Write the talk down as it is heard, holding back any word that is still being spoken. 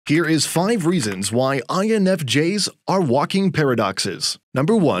Here is 5 reasons why INFJs are walking paradoxes.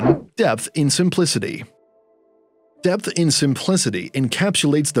 Number 1. Depth in simplicity. Depth in simplicity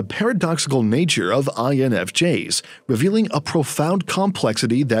encapsulates the paradoxical nature of INFJs, revealing a profound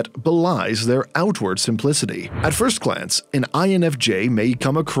complexity that belies their outward simplicity. At first glance, an INFJ may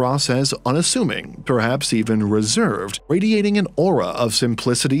come across as unassuming, perhaps even reserved, radiating an aura of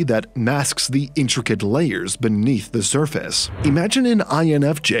simplicity that masks the intricate layers beneath the surface. Imagine an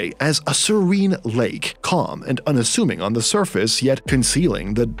INFJ as a serene lake, calm and unassuming on the surface, yet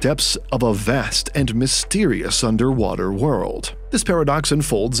concealing the depths of a vast and mysterious underwater world. This paradox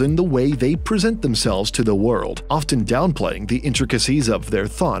unfolds in the way they present themselves to the world, often downplaying the intricacies of their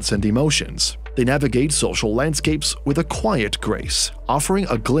thoughts and emotions. They navigate social landscapes with a quiet grace, offering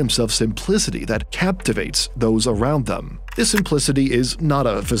a glimpse of simplicity that captivates those around them. This simplicity is not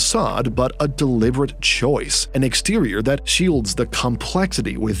a facade, but a deliberate choice, an exterior that shields the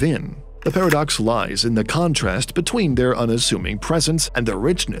complexity within. The paradox lies in the contrast between their unassuming presence and the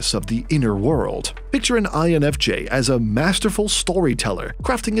richness of the inner world. Picture an INFJ as a masterful storyteller,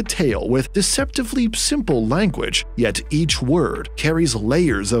 crafting a tale with deceptively simple language, yet each word carries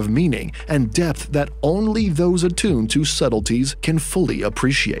layers of meaning and depth that only those attuned to subtleties can fully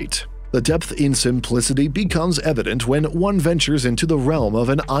appreciate. The depth in simplicity becomes evident when one ventures into the realm of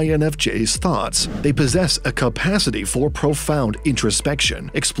an INFJ's thoughts. They possess a capacity for profound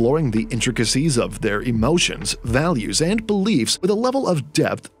introspection, exploring the intricacies of their emotions, values, and beliefs with a level of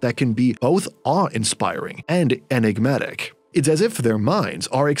depth that can be both awe-inspiring and enigmatic. It's as if their minds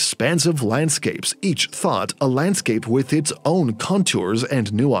are expansive landscapes, each thought a landscape with its own contours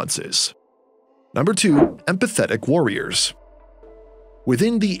and nuances. Number 2. Empathetic warriors.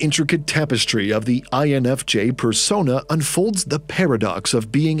 Within the intricate tapestry of the INFJ persona unfolds the paradox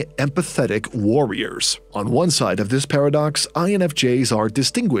of being empathetic warriors. On one side of this paradox, INFJs are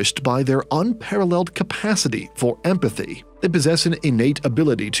distinguished by their unparalleled capacity for empathy. They possess an innate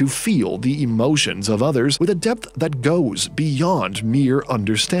ability to feel the emotions of others with a depth that goes beyond mere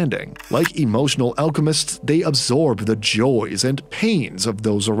understanding. Like emotional alchemists, they absorb the joys and pains of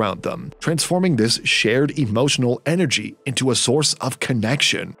those around them, transforming this shared emotional energy into a source of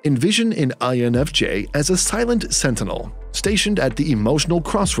connection. Envision an INFJ as a silent sentinel, stationed at the emotional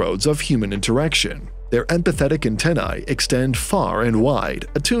crossroads of human interaction. Their empathetic antennae extend far and wide,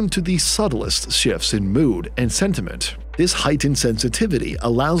 attuned to the subtlest shifts in mood and sentiment. This heightened sensitivity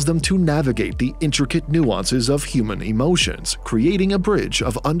allows them to navigate the intricate nuances of human emotions, creating a bridge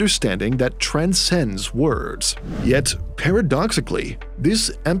of understanding that transcends words. Yet, paradoxically,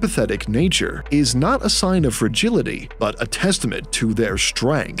 this empathetic nature is not a sign of fragility, but a testament to their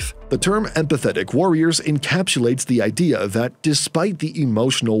strength. The term empathetic warriors encapsulates the idea that despite the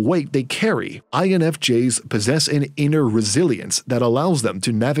emotional weight they carry, INFJs possess an inner resilience that allows them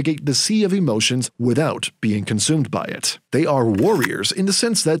to navigate the sea of emotions without being consumed by it. They are warriors in the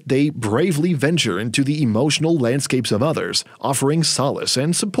sense that they bravely venture into the emotional landscapes of others, offering solace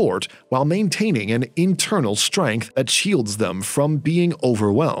and support while maintaining an internal strength that shields them from being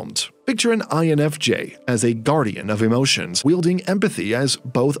overwhelmed. Picture an INFJ as a guardian of emotions, wielding empathy as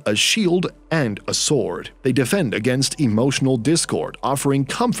both a shield and a sword. They defend against emotional discord, offering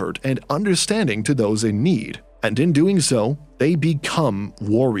comfort and understanding to those in need. And in doing so, they become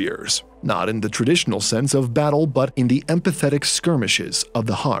warriors, not in the traditional sense of battle, but in the empathetic skirmishes of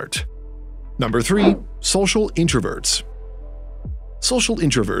the heart. Number 3. Social introverts. Social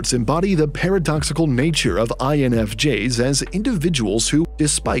introverts embody the paradoxical nature of INFJs as individuals who,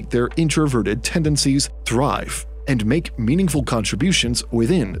 despite their introverted tendencies, thrive and make meaningful contributions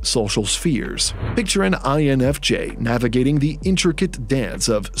within social spheres. Picture an INFJ navigating the intricate dance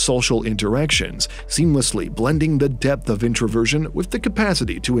of social interactions, seamlessly blending the depth of introversion with the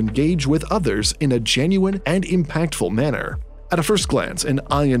capacity to engage with others in a genuine and impactful manner. At a first glance, an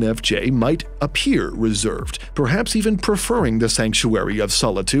INFJ might appear reserved, perhaps even preferring the sanctuary of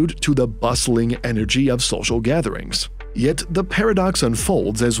solitude to the bustling energy of social gatherings. Yet the paradox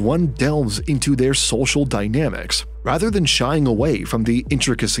unfolds as one delves into their social dynamics. Rather than shying away from the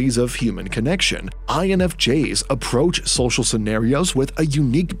intricacies of human connection, INFJs approach social scenarios with a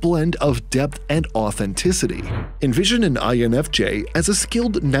unique blend of depth and authenticity. Envision an INFJ as a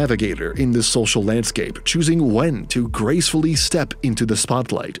skilled navigator in the social landscape, choosing when to gracefully step into the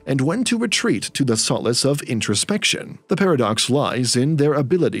spotlight and when to retreat to the solace of introspection. The paradox lies in their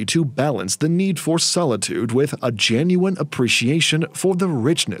ability to balance the need for solitude with a genuine appreciation for the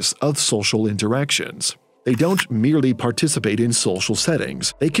richness of social interactions. They don't merely participate in social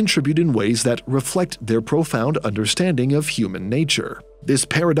settings, they contribute in ways that reflect their profound understanding of human nature. This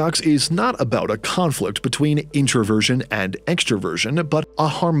paradox is not about a conflict between introversion and extroversion, but a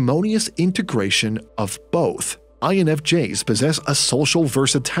harmonious integration of both. INFJs possess a social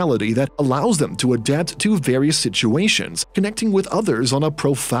versatility that allows them to adapt to various situations, connecting with others on a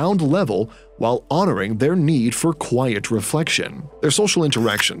profound level while honoring their need for quiet reflection. Their social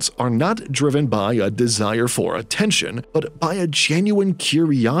interactions are not driven by a desire for attention, but by a genuine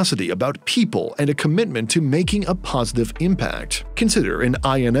curiosity about people and a commitment to making a positive impact. Consider an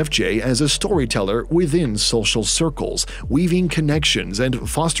INFJ as a storyteller within social circles, weaving connections and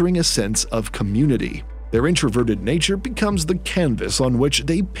fostering a sense of community. Their introverted nature becomes the canvas on which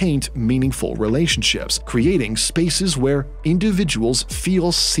they paint meaningful relationships, creating spaces where individuals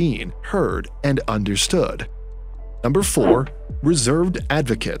feel seen, heard, and understood. Number 4. Reserved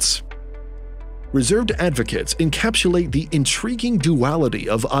advocates. Reserved advocates encapsulate the intriguing duality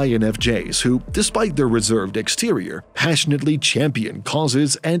of INFJs who, despite their reserved exterior, passionately champion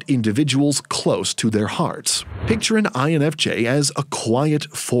causes and individuals close to their hearts. Picture an INFJ as a quiet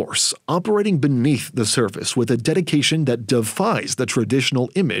force, operating beneath the surface with a dedication that defies the traditional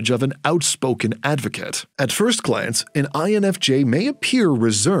image of an outspoken advocate. At first glance, an INFJ may appear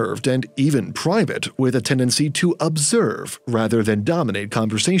reserved and even private, with a tendency to observe rather than dominate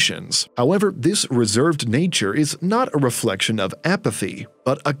conversations. However, this reserved nature is not a reflection of apathy,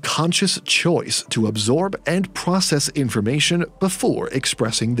 but a conscious choice to absorb and process information before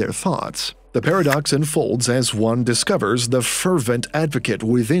expressing their thoughts. The paradox unfolds as one discovers the fervent advocate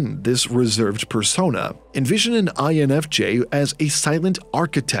within this reserved persona. Envision an INFJ as a silent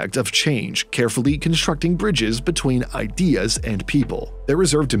architect of change, carefully constructing bridges between ideas and people. Their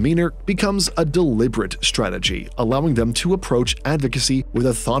reserved demeanor becomes a deliberate strategy, allowing them to approach advocacy with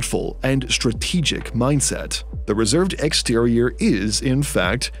a thoughtful and strategic mindset. The reserved exterior is, in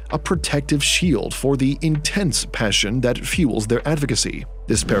fact, a protective shield for the intense passion that fuels their advocacy.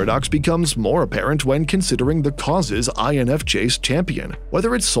 This paradox becomes more apparent when considering the causes INFJs champion.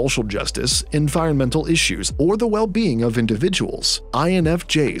 Whether it's social justice, environmental issues, or the well-being of individuals,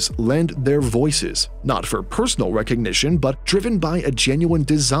 INFJs lend their voices, not for personal recognition, but driven by a genuine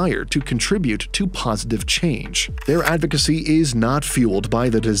desire to contribute to positive change. Their advocacy is not fueled by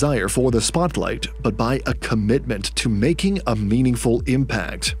the desire for the spotlight, but by a commitment to making a meaningful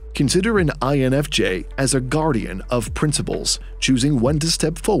impact. Consider an INFJ as a guardian of principles, choosing when to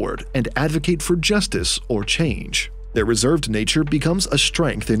step forward and advocate for justice or change. Their reserved nature becomes a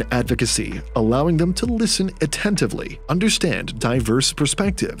strength in advocacy, allowing them to listen attentively, understand diverse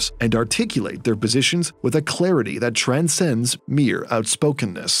perspectives, and articulate their positions with a clarity that transcends mere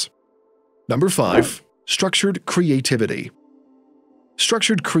outspokenness. Number 5. Structured creativity.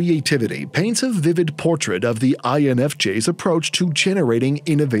 Structured creativity paints a vivid portrait of the INFJ's approach to generating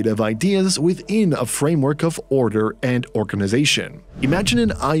innovative ideas within a framework of order and organization. Imagine an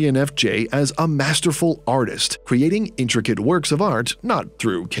INFJ as a masterful artist, creating intricate works of art not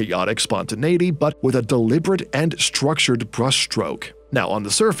through chaotic spontaneity but with a deliberate and structured brushstroke. Now, on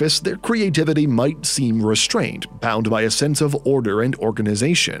the surface, their creativity might seem restrained, bound by a sense of order and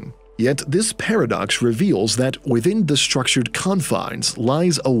organization. Yet this paradox reveals that within the structured confines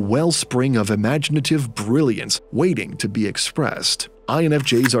lies a wellspring of imaginative brilliance waiting to be expressed.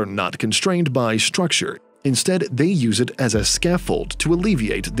 INFJs are not constrained by structure. Instead, they use it as a scaffold to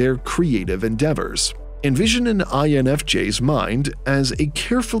alleviate their creative endeavors. Envision an INFJ's mind as a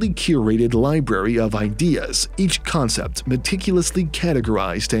carefully curated library of ideas, each concept meticulously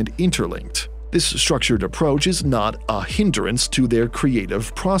categorized and interlinked. This structured approach is not a hindrance to their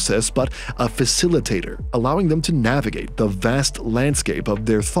creative process, but a facilitator, allowing them to navigate the vast landscape of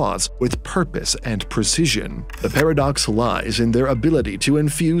their thoughts with purpose and precision. The paradox lies in their ability to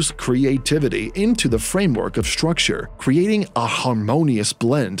infuse creativity into the framework of structure, creating a harmonious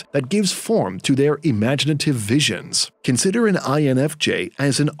blend that gives form to their imaginative visions. Consider an INFJ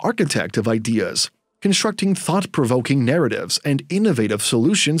as an architect of ideas, constructing thought-provoking narratives and innovative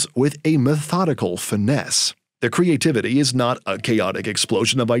solutions with a methodical finesse. Their creativity is not a chaotic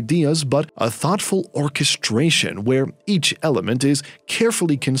explosion of ideas, but a thoughtful orchestration where each element is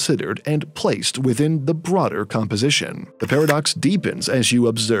carefully considered and placed within the broader composition. The paradox deepens as you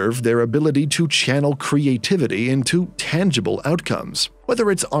observe their ability to channel creativity into tangible outcomes. Whether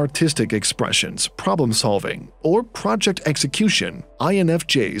it's artistic expressions, problem-solving, or project execution,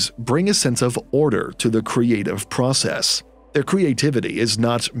 INFJs bring a sense of order to the creative process. Their creativity is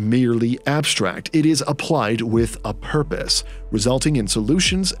not merely abstract, it is applied with a purpose, resulting in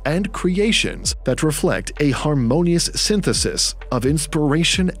solutions and creations that reflect a harmonious synthesis of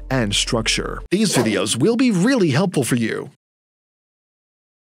inspiration and structure. These videos will be really helpful for you.